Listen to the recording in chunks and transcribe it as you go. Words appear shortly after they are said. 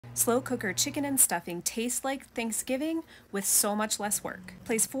Slow cooker chicken and stuffing tastes like Thanksgiving with so much less work.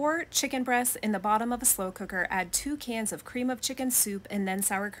 Place 4 chicken breasts in the bottom of a slow cooker, add 2 cans of cream of chicken soup and then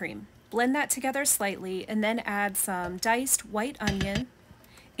sour cream. Blend that together slightly and then add some diced white onion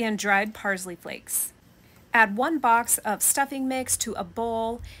and dried parsley flakes. Add 1 box of stuffing mix to a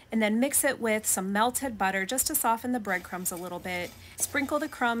bowl and then mix it with some melted butter just to soften the breadcrumbs a little bit. Sprinkle the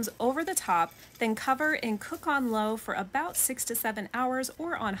crumbs over the top, then cover and cook on low for about 6 to 7 hours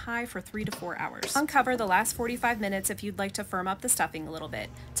or on high for 3 to 4 hours. Uncover the last 45 minutes if you'd like to firm up the stuffing a little bit.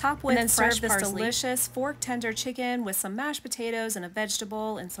 Top with and then fresh serve this delicious fork tender chicken with some mashed potatoes and a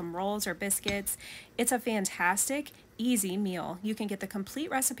vegetable and some rolls or biscuits. It's a fantastic, easy meal. You can get the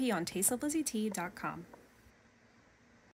complete recipe on tasteoflizzieT.com.